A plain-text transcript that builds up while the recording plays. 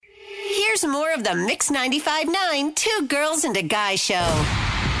here's more of the Mix 95.9 Two Girls and a Guy show.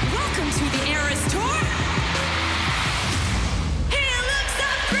 Welcome to the Eras Tour. He looks so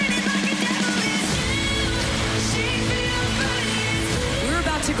pretty like a devil is. We're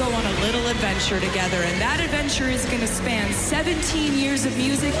about to go on a little adventure together, and that adventure is going to span 17 years of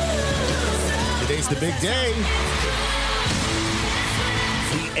music. Today's the big day.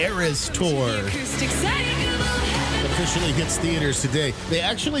 The Eras Tour Acoustic set. officially hits theaters today. They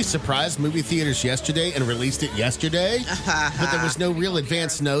actually surprised movie theaters yesterday and released it yesterday, but there was no real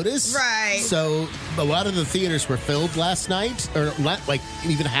advance notice. Right. So a lot of the theaters were filled last night, or not like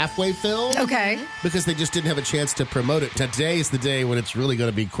even halfway filled. Okay. Because they just didn't have a chance to promote it. Today is the day when it's really going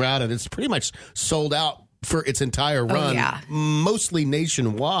to be crowded. It's pretty much sold out for its entire run, yeah. mostly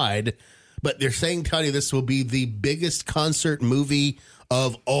nationwide. But they're saying, Tanya, this will be the biggest concert movie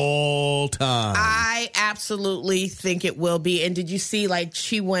of all time. I absolutely think it will be. And did you see, like,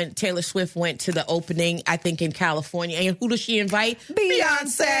 Taylor Swift went to the opening, I think, in California. And who does she invite?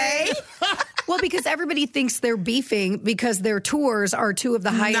 Beyonce. Well, because everybody thinks they're beefing because their tours are two of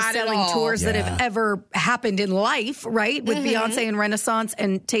the highest Not at selling all. tours that Yeah. have ever happened in life, right? With Beyonce and Renaissance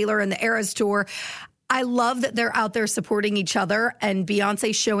and Taylor and the Eras Tour. I love that they're out there supporting each other, and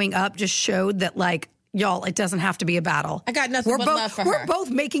Beyonce showing up just showed that, like, y'all, it doesn't have to be a battle. I got nothing but love for her. We're both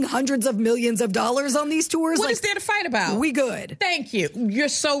making hundreds of millions of dollars on these tours. What like, is there to fight about? We good. Thank you. You're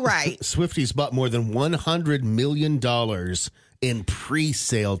so right. Swifties bought more than $100 million in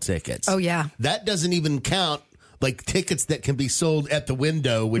pre-sale tickets. Oh, yeah. That doesn't even count like tickets that can be sold at the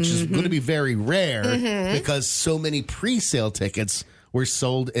window, which is going to be very rare because so many pre-sale tickets were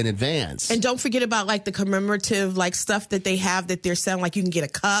sold in advance. And don't forget about, like, the commemorative, like, stuff that they have that they're selling. Like, you can get a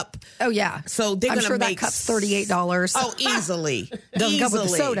cup. Oh, yeah. So they're I'm going to sure make that cup's $38. Oh, easily. Doesn't come with the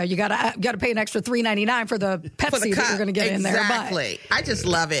Easily. soda. You gotta pay an extra $3.99 for the Pepsi For the that cup. you're gonna get in there. Exactly. I just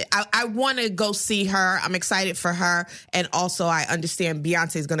love it. I want to go see her. I'm excited for her, and also I understand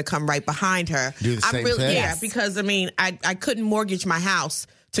Beyonce is going to come right behind her. Do the same thing. Yeah, Yes. because I mean, I couldn't mortgage my house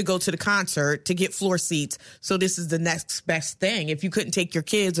to go to the concert to get floor seats. So this is the next best thing. If you couldn't take your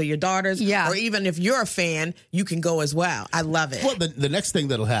kids or your daughters, Yeah. or even if you're a fan, you can go as well. I love it. Well, the next thing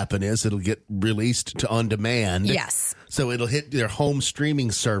that'll happen is it'll get released to on demand. Yes. So it'll hit their home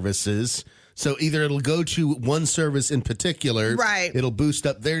streaming services. So either it'll go to one service in particular, Right. It'll boost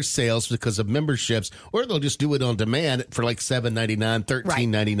up their sales because of memberships, or they'll just do it on demand for like $7.99,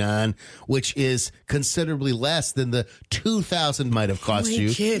 $13.99, which is considerably less than the $2,000 might have cost you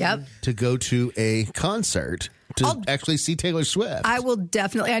kidding. Yep. to go to a concert to actually see Taylor Swift. I will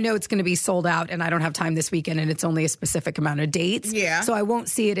definitely, I know it's going to be sold out and I don't have time this weekend and it's only a specific amount of dates. Yeah. So I won't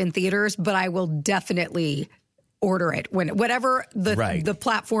see it in theaters, but I will definitely order it when whatever the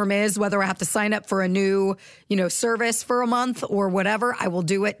platform is, whether I have to sign up for a new, service for a month or whatever, I will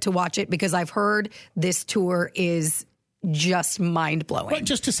do it to watch it because I've heard this tour is just mind-blowing. But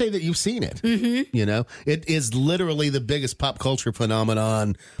just to say that you've seen it, it is literally the biggest pop culture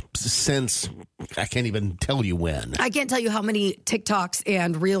phenomenon since I can't even tell you when. I can't tell you how many TikToks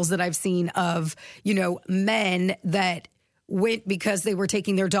and reels that I've seen of, men that went because they were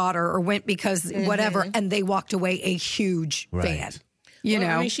taking their daughter or went because whatever, and they walked away a huge fan. Well,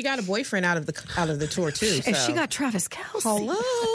 I mean, she got a boyfriend out of the tour too. And so. she got Travis Kelce. Hello.